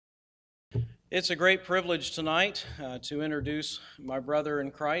It's a great privilege tonight to introduce my brother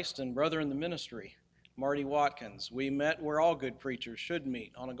in Christ and brother in the ministry, Marty Watkins. We met where all good preachers should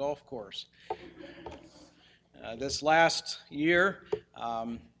meet, on a golf course. This last year,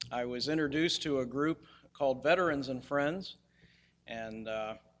 I was introduced to a group called Veterans and Friends, and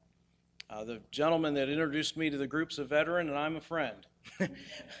the gentleman that introduced me to the group's a veteran, and I'm a friend.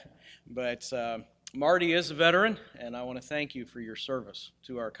 But Marty is a veteran, and I want to thank you for your service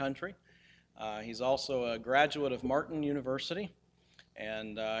to our country. He's also a graduate of Martin University,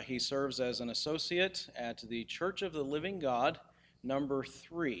 and he serves as an associate at the Church of the Living God, number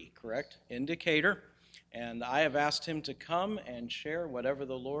 3, correct? In Decatur. And I have asked him to come and share whatever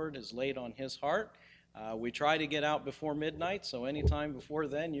the Lord has laid on his heart. We try to get out before midnight, so anytime before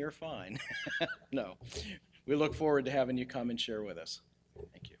then, you're fine. No, we look forward to having you come and share with us.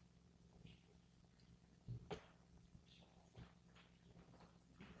 Thank you.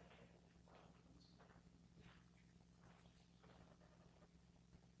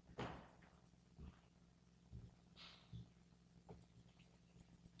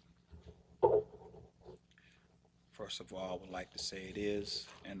 First of all, I would like to say it is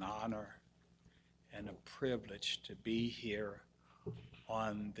an honor and a privilege to be here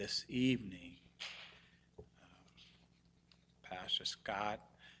on this evening. Pastor Scott,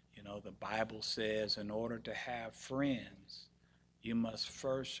 you know, the Bible says in order to have friends, you must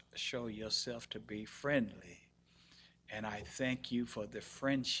first show yourself to be friendly. And I thank you for the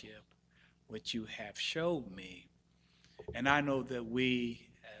friendship which you have showed me. And I know that we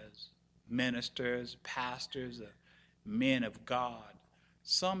as ministers, pastors, men of God,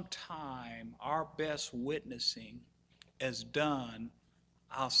 sometime our best witnessing is done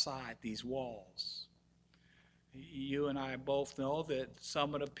outside these walls. You and I both know that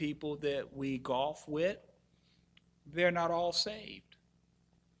some of the people that we golf with, they're not all saved.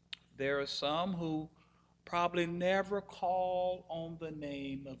 There are some who probably never call on the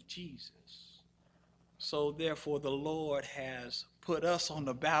name of Jesus. So therefore the Lord has put us on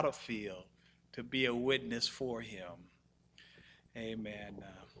the battlefield to be a witness for him. Amen.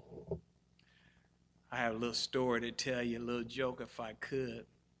 I have a little story to tell you, a little joke if I could.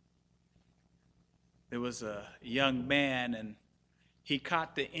 There was a young man, and he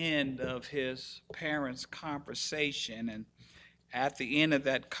caught the end of his parents' conversation, and at the end of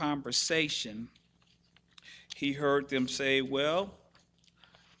that conversation, he heard them say, well,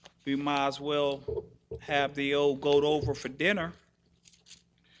 we might as well have the old goat over for dinner.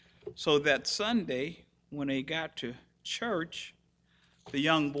 So that Sunday, when they got to church, the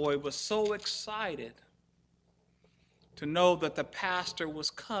young boy was so excited to know that the pastor was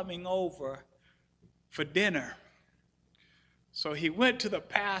coming over for dinner. So he went to the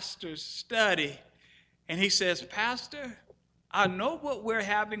pastor's study and he says, Pastor, I know what we're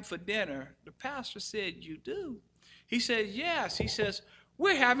having for dinner. The pastor said, you do? He said, yes. He says,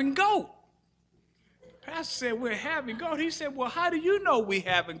 we're having goat. Pastor said, we're having goat. He said, well, how do you know we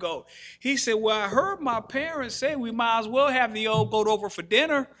having goat? He said, well, I heard my parents say we might as well have the old goat over for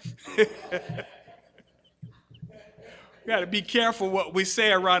dinner. We got to be careful what we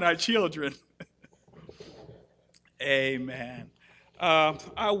say around our children. Amen.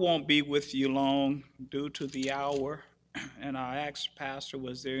 I won't be with you long due to the hour. And I asked Pastor,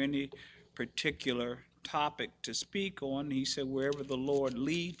 was there any particular topic to speak on? He said, wherever the Lord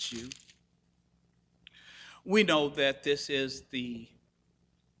leads you. We know that this is the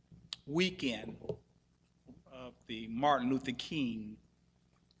weekend of the Martin Luther King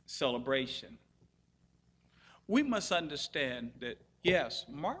celebration. We must understand that, yes,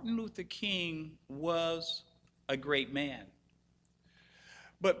 Martin Luther King was a great man.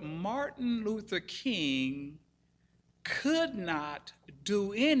 But Martin Luther King could not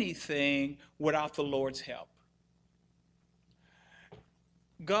do anything without the Lord's help.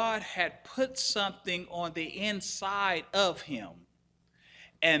 God had put something on the inside of him,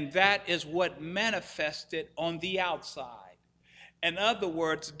 and that is what manifested on the outside. In other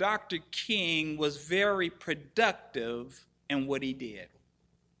words, Dr. King was very productive in what he did.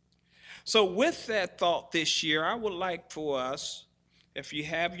 So with that thought this year, I would like for us, if you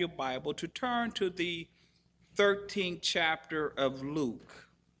have your Bible, to turn to the 13th chapter of Luke.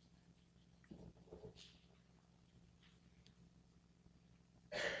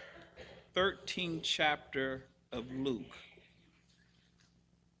 Thirteenth chapter of Luke.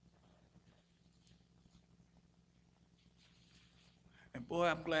 And boy,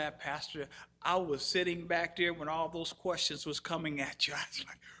 I'm glad, Pastor, I was sitting back there when all those questions was coming at you. I was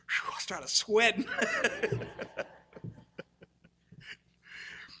like, whew, I started sweating.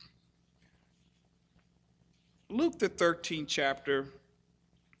 Luke, the 13th chapter,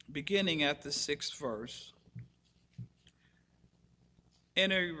 beginning at the 6th verse.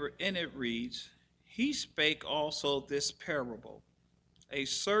 And it reads, "He spake also this parable. A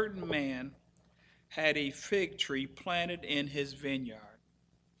certain man had a fig tree planted in his vineyard,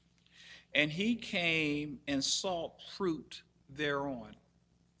 and he came and sought fruit thereon,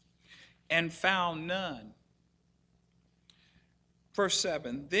 and found none." Verse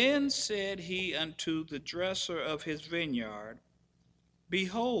 7, "Then said he unto the dresser of his vineyard,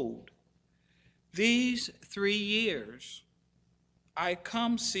 Behold, these 3 years I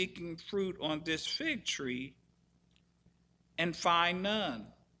come seeking fruit on this fig tree, and find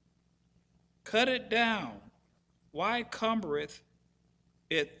none. Cut it down. Why cumbereth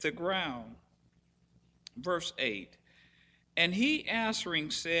it the ground?" Verse 8, "And he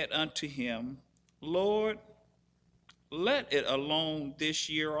answering said unto him, Lord, let it alone this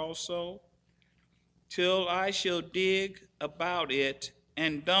year also, till I shall dig about it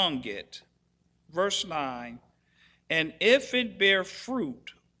and dung it." Verse 9, "And if it bear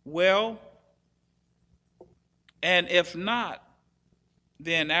fruit, well, and if not,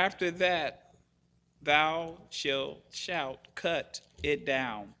 then after that thou shalt cut it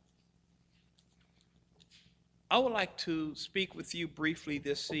down." I would like to speak with you briefly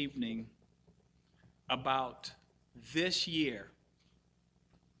this evening about this year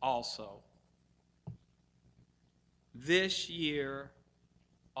also. This year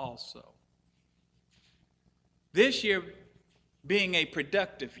also. This year being a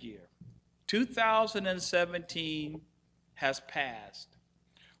productive year. 2017 has passed.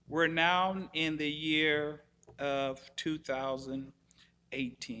 We're now in the year of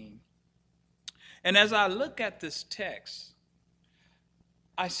 2018. And as I look at this text,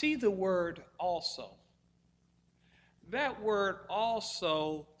 I see the word also. That word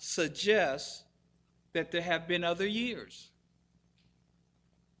also suggests that there have been other years.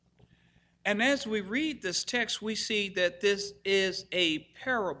 And as we read this text, we see that this is a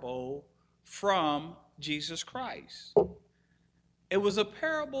parable from Jesus Christ. It was a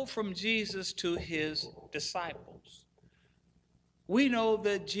parable from Jesus to his disciples. We know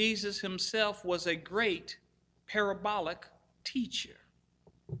that Jesus himself was a great parabolic teacher.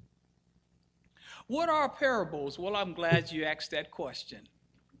 What are parables? Well, I'm glad you asked that question.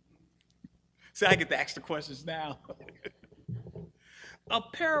 See, I get to ask the questions now. A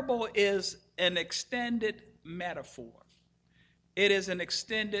parable is an extended metaphor. It is an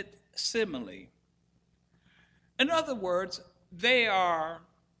extended simile. In other words, they are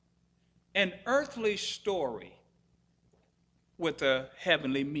an earthly story with a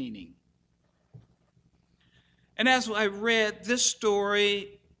heavenly meaning. And as I read, this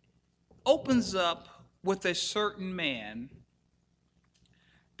story opens up with a certain man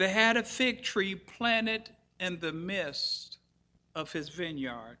that had a fig tree planted in the midst of his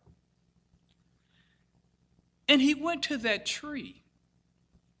vineyard. And he went to that tree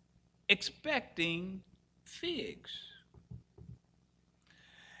expecting figs.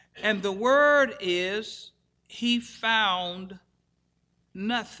 And the word is, he found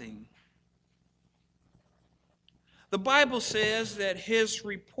nothing. The Bible says that his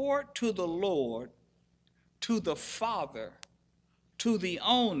report to the Lord, to the Father, to the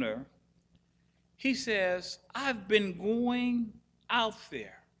owner, he says, I've been going out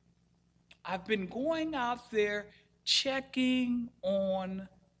there. I've been going out there checking on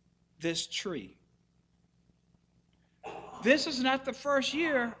this tree. This is not the first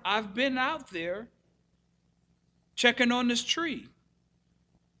year I've been out there checking on this tree.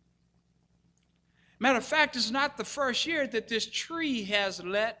 Matter of fact, it's not the first year that this tree has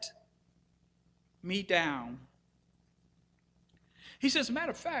let me down. He says,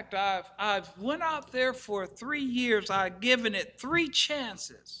 matter of fact, I've went out there for 3 years. I've given it 3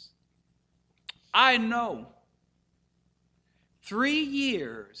 chances. I know 3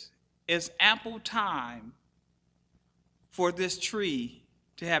 years is ample time for this tree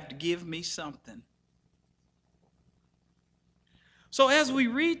to have to give me something. So as we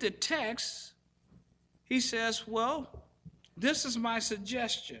read the text, he says, well, this is my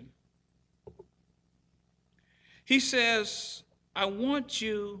suggestion. He says, I want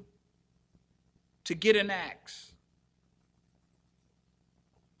you to get an axe.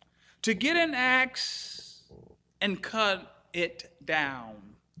 To get an axe and cut it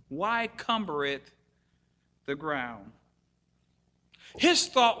down. Why cumber it the ground? His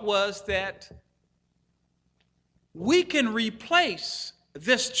thought was that we can replace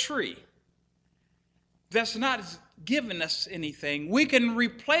this tree that's not giving us anything. We can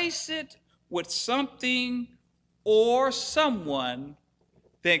replace it with something or someone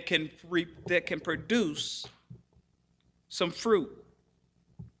that can produce some fruit.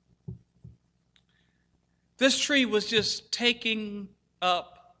 This tree was just taking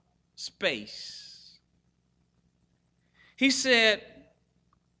up space. He said,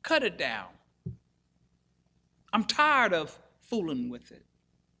 cut it down. I'm tired of fooling with it.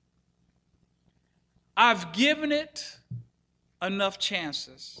 I've given it enough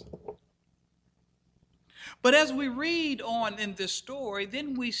chances. But as we read on in this story,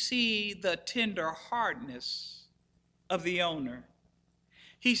 then we see the tender hardness of the owner.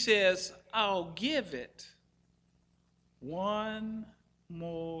 He says, I'll give it one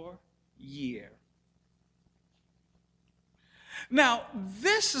more year. Now,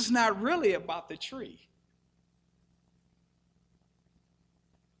 this is not really about the tree.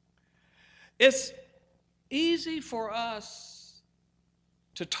 It's easy for us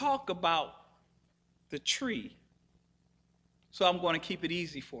to talk about the tree, so I'm going to keep it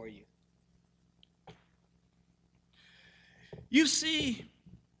easy for you. You see,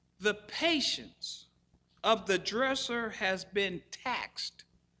 the patience of the dresser has been taxed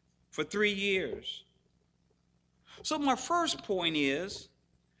for 3 years. So my first point is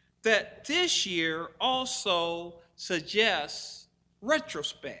that this year also suggests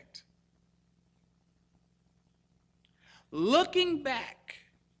retrospect. Looking back,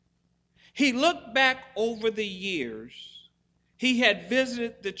 he looked back over the years he had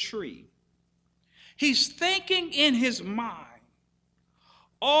visited the tree. He's thinking in his mind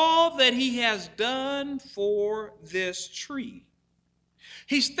all that he has done for this tree.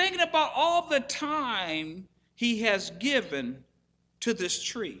 He's thinking about all the time he has given to this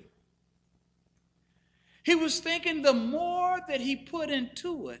tree. He was thinking the more that he put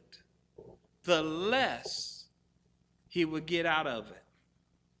into it, the less he would get out of it.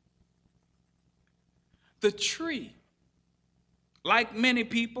 The tree, like many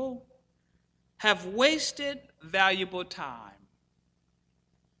people, have wasted valuable time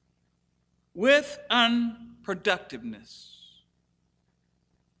with unproductiveness.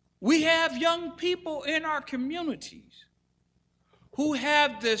 We have young people in our communities who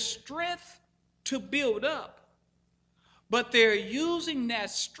have the strength to build up, but they're using that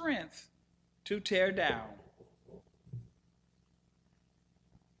strength to tear down.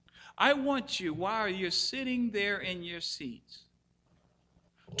 I want you, while you're sitting there in your seats,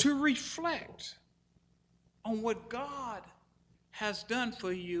 to reflect on what God has done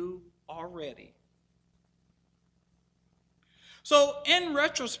for you already. So, in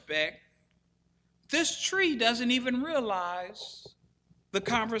retrospect, this tree doesn't even realize the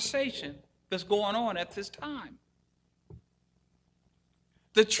conversation that's going on at this time.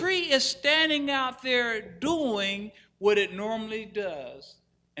 The tree is standing out there doing what it normally does,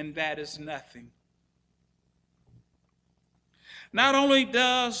 and that is nothing. Not only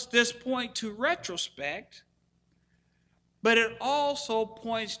does this point to retrospect, but it also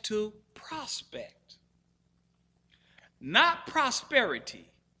points to prospect. Not prosperity.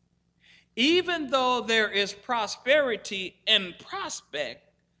 Even though there is prosperity in prospect,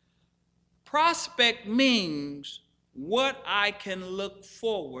 prospect means what I can look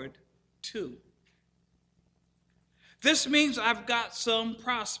forward to. This means I've got some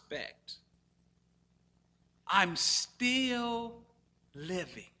prospect. I'm still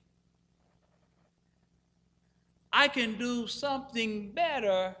living. I can do something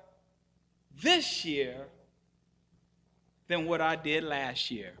better this year than what I did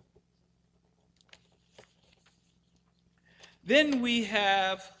last year. Then we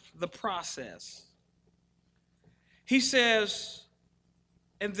have the process. He says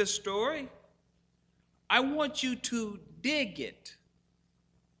in this story, I want you to dig it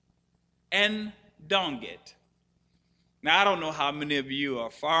and dung it. Now, I don't know how many of you are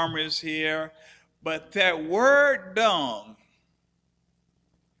farmers here, but that word dung,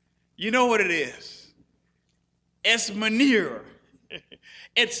 you know what it is. It's manure.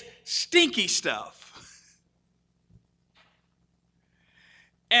 It's stinky stuff.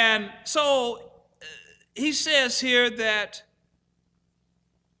 And so he says here that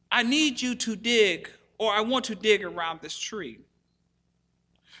I need you to dig, or I want to dig around this tree.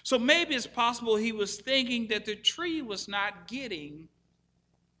 So maybe it's possible he was thinking that the tree was not getting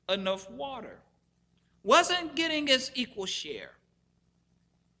enough water, wasn't getting its equal share.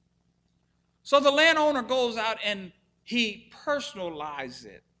 So the landowner goes out and he personalizes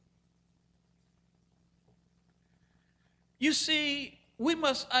it. You see, we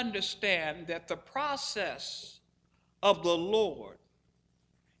must understand that the process of the Lord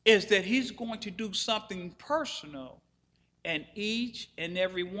is that he's going to do something personal in each and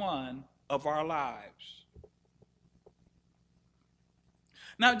every one of our lives.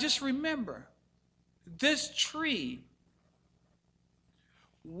 Now, just remember, this tree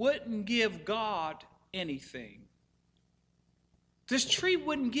wouldn't give God anything. This tree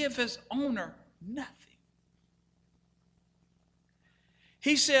wouldn't give its owner nothing.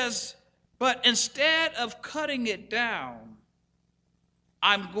 He says, but instead of cutting it down,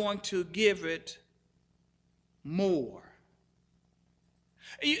 I'm going to give it more.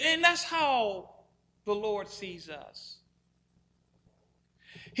 And that's how the Lord sees us.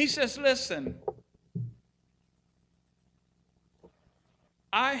 He says, listen,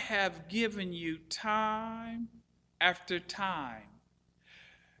 I have given you time after time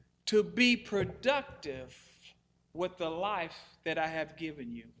to be productive with the life that I have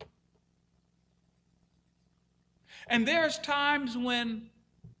given you. And there's times when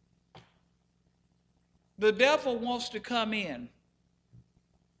the devil wants to come in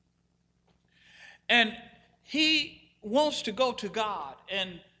and he wants to go to God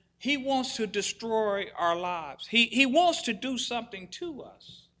and he wants to destroy our lives. He wants to do something to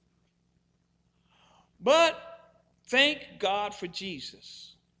us. But thank God for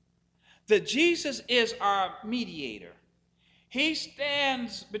Jesus. That Jesus is our mediator. He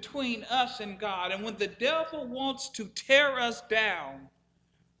stands between us and God. And when the devil wants to tear us down,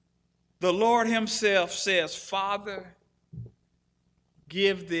 the Lord himself says, Father,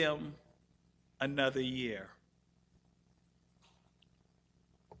 give them another year.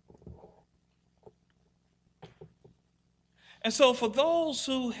 And so for those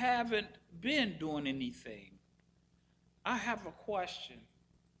who haven't been doing anything, I have a question.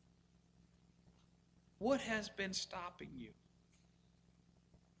 What has been stopping you?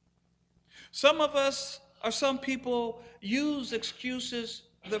 Some of us, or some people, use excuses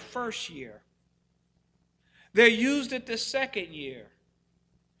the first year. They're used it the second year.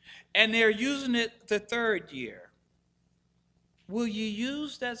 And they're using it the third year. Will you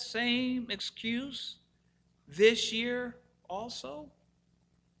use that same excuse this year also?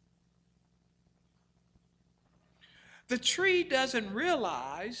 The tree doesn't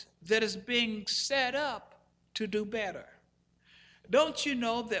realize that it's being set up to do better. Don't you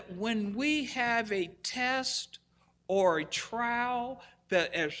know that when we have a test or a trial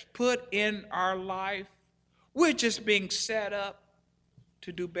that is put in our life, we're just being set up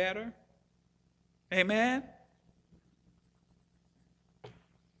to do better? Amen?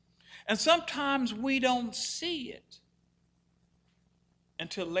 And sometimes we don't see it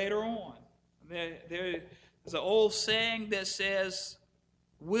until later on. There's an old saying that says,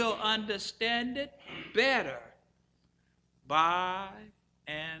 we'll understand it better by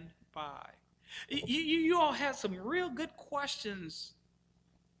and by. You all had some real good questions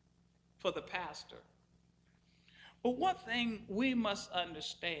for the pastor. But one thing we must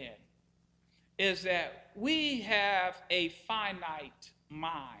understand is that we have a finite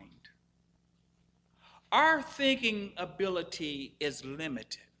mind. Our thinking ability is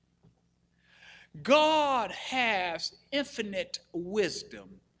limited. God has infinite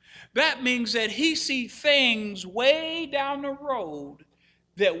wisdom. That means that he sees things way down the road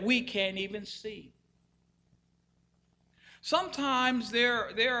that we can't even see. Sometimes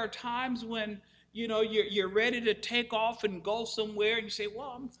there are times when you're ready to take off and go somewhere, and you say,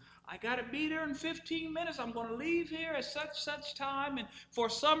 well, I got to be there in 15 minutes. I'm going to leave here at such time. And for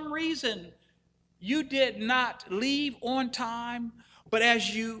some reason, you did not leave on time, but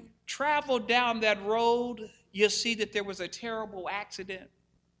as you travel down that road, you'll see that there was a terrible accident.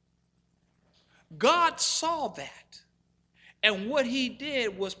 God saw that. And what he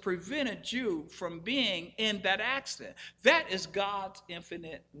did was prevented you from being in that accident. That is God's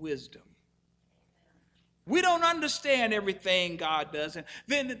infinite wisdom. We don't understand everything God does. And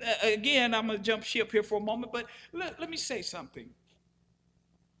then again, I'm going to jump ship here for a moment, but let me say something.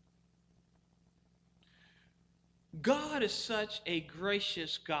 God is such a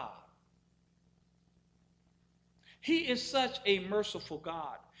gracious God. He is such a merciful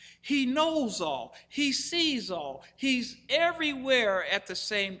God. He knows all. He sees all. He's everywhere at the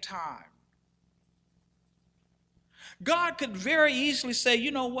same time. God could very easily say,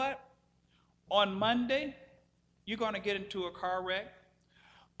 you know what? On Monday, you're going to get into a car wreck.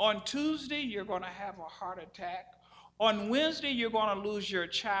 On Tuesday, you're going to have a heart attack. On Wednesday, you're going to lose your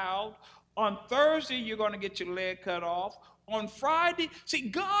child. On Thursday, you're going to get your leg cut off. On Friday, see,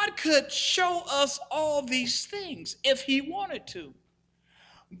 God could show us all these things if he wanted to.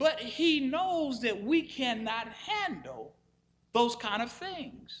 But he knows that we cannot handle those kind of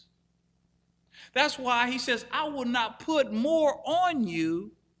things. That's why he says, I will not put more on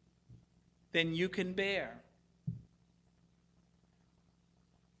you than you can bear.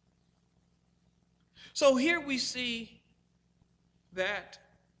 So here we see that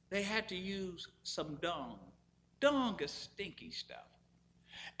they had to use some dung. Dung is stinky stuff.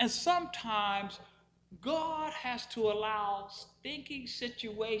 And sometimes God has to allow stinking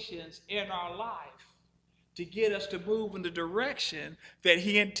situations in our life to get us to move in the direction that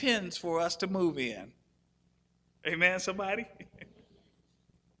he intends for us to move in. Amen, somebody?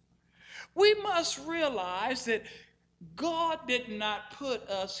 We must realize that God did not put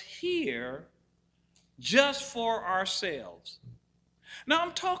us here just for ourselves. Now,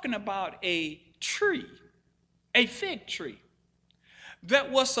 I'm talking about a tree, a fig tree,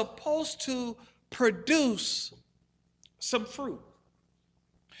 that was supposed to produce some fruit.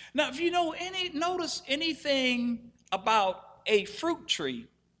 Now, if you notice anything about a fruit tree,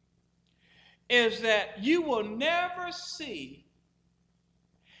 is that you will never see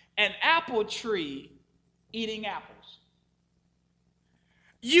an apple tree eating apples.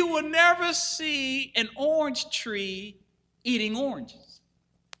 You will never see an orange tree eating oranges.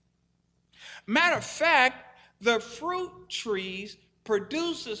 Matter of fact, the fruit trees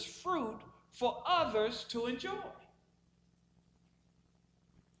produces fruit for others to enjoy.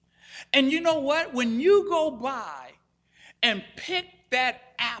 And you know what? When you go by and pick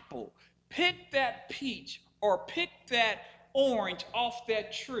that apple, pick that peach, or pick that orange off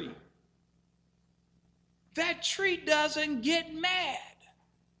that tree doesn't get mad.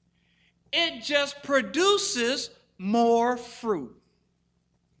 It just produces more fruit.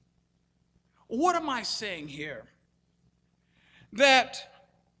 What am I saying here? That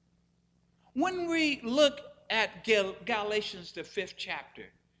when we look at Galatians, the 5th chapter,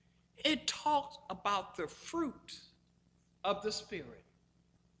 it talks about the fruit of the Spirit.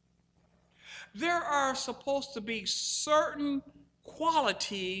 There are supposed to be certain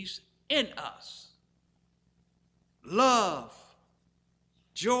qualities in us: love,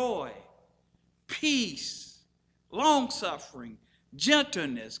 joy, peace, long-suffering,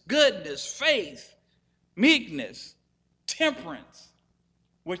 gentleness, goodness, faith, meekness, temperance,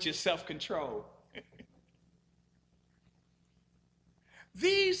 which is self-control.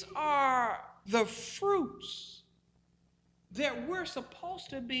 These are the fruits that we're supposed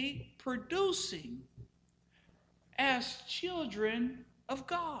to be producing as children of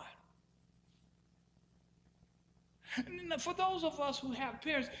God. And for those of us who have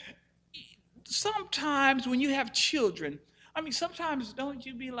parents, sometimes when you have children, sometimes don't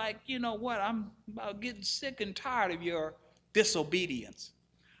you be like, you know what, I'm about getting sick and tired of your disobedience.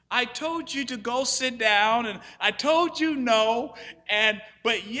 I told you to go sit down, and I told you no,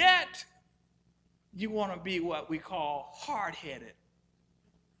 but yet you want to be what we call hard-headed.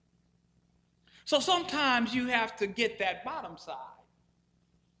 So sometimes you have to get that bottom side.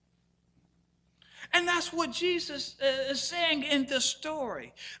 And that's what Jesus is saying in this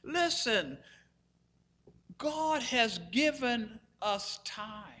story. Listen, God has given us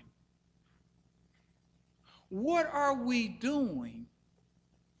time. What are we doing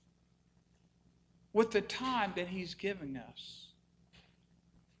with the time that he's giving us?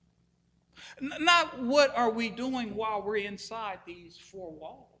 Not what are we doing while we're inside these four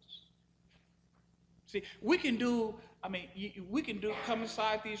walls. See, we can come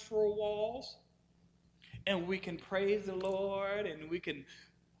inside these four walls, and we can praise the Lord, and we can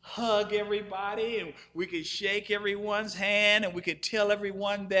hug everybody, and we can shake everyone's hand, and we can tell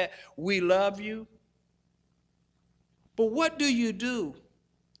everyone that we love you. But what do you do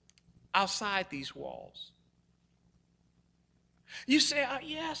outside these walls? You say,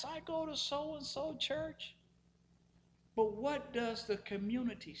 yes, I go to so-and-so church. But what does the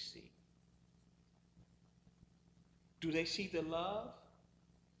community see? Do they see the love?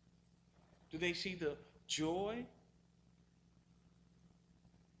 Do they see the joy?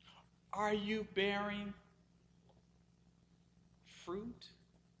 Are you bearing fruit?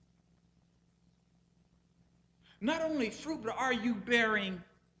 Not only fruit, but are you bearing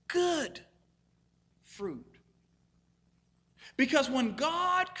good fruit? Because when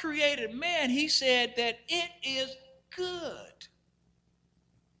God created man, he said that it is good.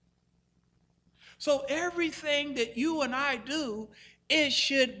 So everything that you and I do, it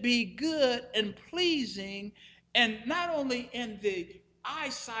should be good and pleasing, and not only in the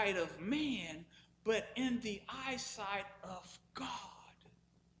eyesight of man, but in the eyesight of God.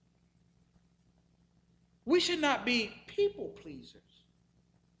 We should not be people pleasers.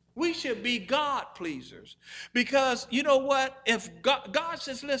 We should be God pleasers. Because you know what? If God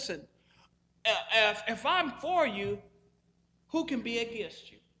says, listen, if I'm for you, who can be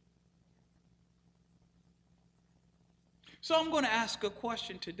against you? So I'm going to ask a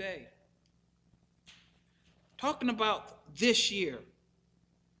question today. Talking about this year.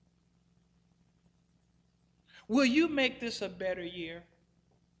 Will you make this a better year?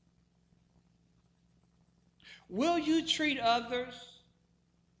 Will you treat others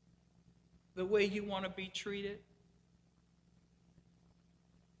the way you want to be treated?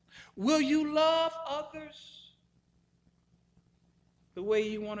 Will you love others the way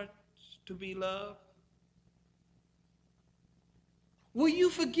you want to be loved? Will you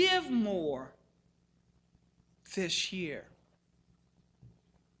forgive more this year?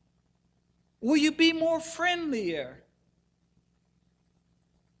 Will you be more friendlier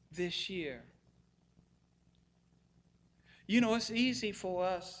this year? You know, it's easy for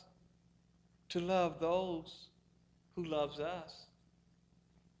us to love those who loves us.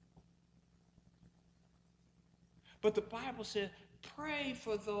 But the Bible says, pray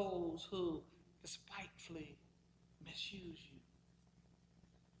for those who despitefully misuse you.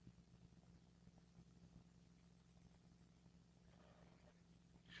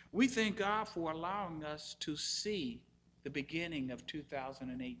 We thank God for allowing us to see the beginning of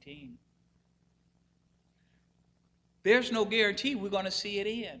 2018. There's no guarantee we're going to see it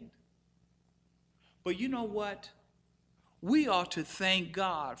end. But you know what? We ought to thank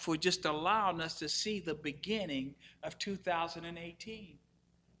God for just allowing us to see the beginning of 2018.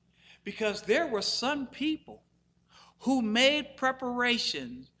 Because there were some people who made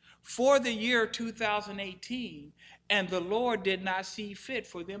preparations for the year 2018, and the Lord did not see fit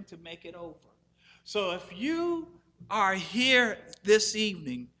for them to make it over. So if you are here this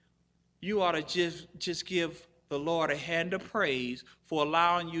evening, you ought to just give the Lord a hand of praise for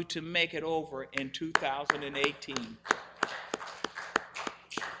allowing you to make it over in 2018.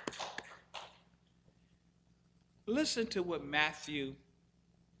 Listen to what Matthew,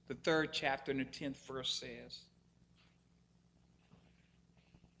 the 3rd chapter and the 10th verse says.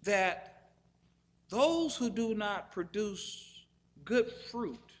 That those who do not produce good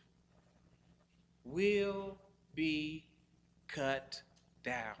fruit will be cut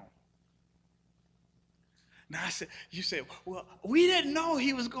down. Now, you say, well, we didn't know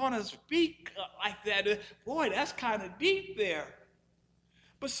he was going to speak like that. Boy, that's kind of deep there.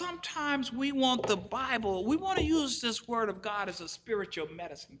 But sometimes we want the Bible, we want to use this word of God as a spiritual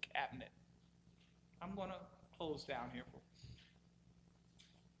medicine cabinet. I'm going to close down here.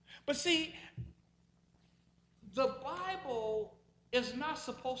 But see, the Bible is not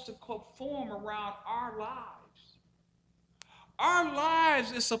supposed to conform around our lives. Our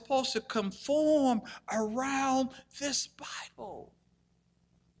lives is supposed to conform around this Bible.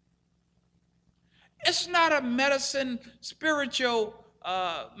 It's not a medicine, spiritual,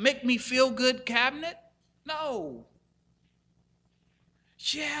 make me feel good cabinet. No.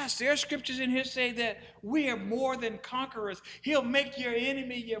 Yes, there are scriptures in here say that we are more than conquerors. He'll make your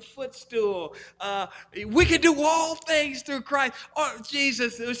enemy your footstool. We can do all things through Christ. Oh,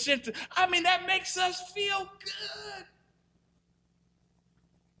 Jesus. I mean, that makes us feel good.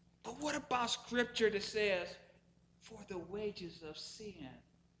 But what about scripture that says, for the wages of sin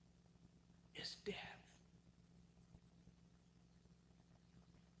is death?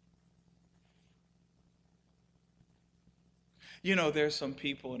 You know, there's some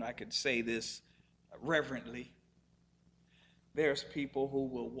people, and I could say this reverently, there's people who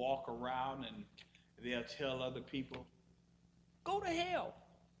will walk around and they'll tell other people, go to hell.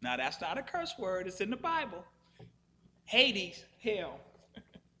 Now, that's not a curse word. It's in the Bible. Hades, hell.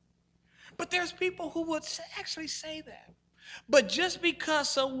 But there's people who would actually say that. But just because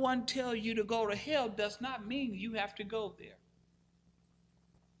someone tells you to go to hell does not mean you have to go there.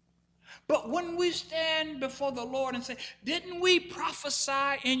 But when we stand before the Lord and say, didn't we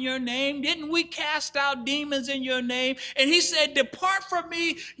prophesy in your name? Didn't we cast out demons in your name? And he said, depart from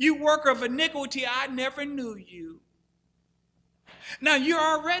me, you worker of iniquity. I never knew you. Now, you're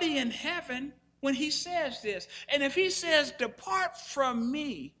already in heaven when he says this. And if he says, depart from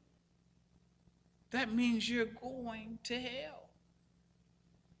me, that means you're going to hell.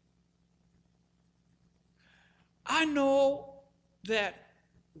 I know that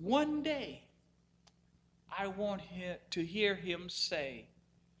one day I want to hear him say,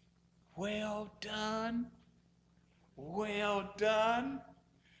 well done,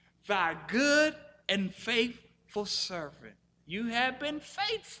 thy good and faithful servant. You have been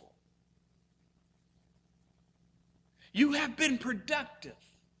faithful. You have been productive.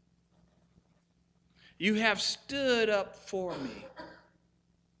 You have stood up for me.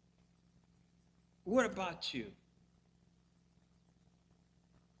 What about you?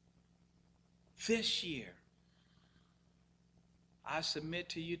 This year, I submit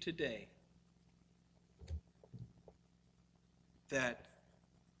to you today that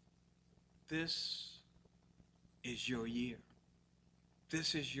this is your year.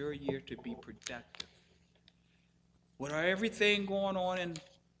 This is your year to be productive. With everything going on in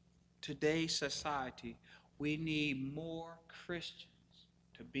today's society, we need more Christians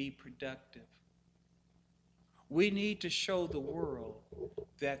to to be productive. We need to show the world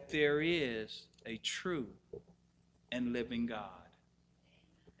that there is a true and living God.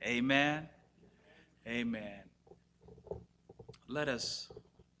 Amen. Amen. Let us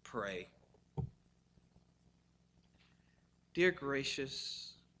pray. Dear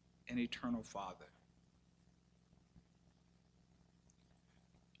gracious and eternal Father,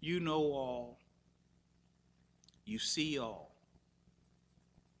 you know all, you see all,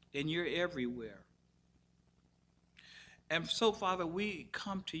 and you're everywhere. And so, Father, we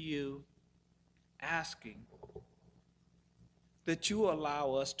come to you asking that you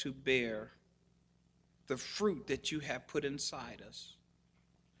allow us to bear the fruit that you have put inside us,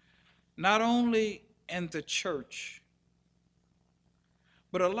 not only in the church,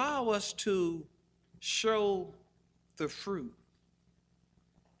 but allow us to show the fruit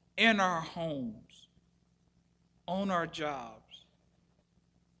in our homes, on our jobs,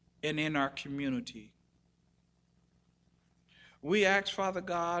 and in our community. We ask, Father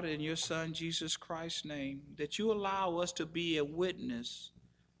God, in your Son Jesus Christ's name, that you allow us to be a witness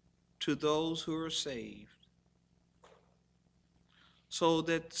to those who are saved, so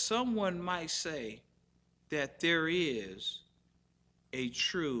that someone might say that there is a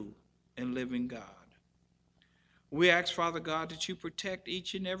true and living God. We ask, Father God, that you protect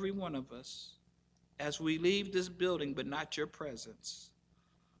each and every one of us as we leave this building, but not your presence.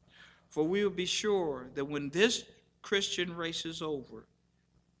 For we will be sure that when this Christian race is over,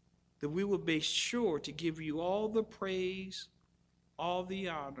 that we will be sure to give you all the praise, all the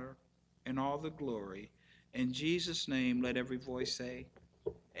honor, and all the glory. In Jesus' name, let every voice say,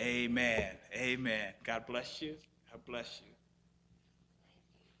 amen. Amen. God bless you. God bless you.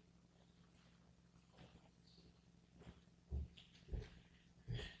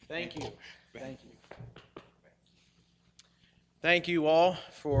 Thank you. Thank you. Thank you all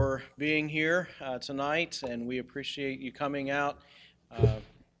for being here tonight, and we appreciate you coming out.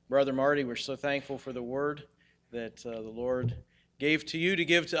 Brother Marty, we're so thankful for the word that the Lord gave to you to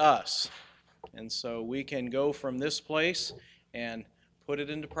give to us. And so we can go from this place and put it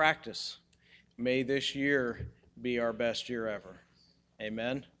into practice. May this year be our best year ever.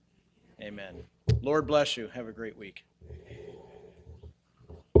 Amen. Amen. Lord bless you. Have a great week.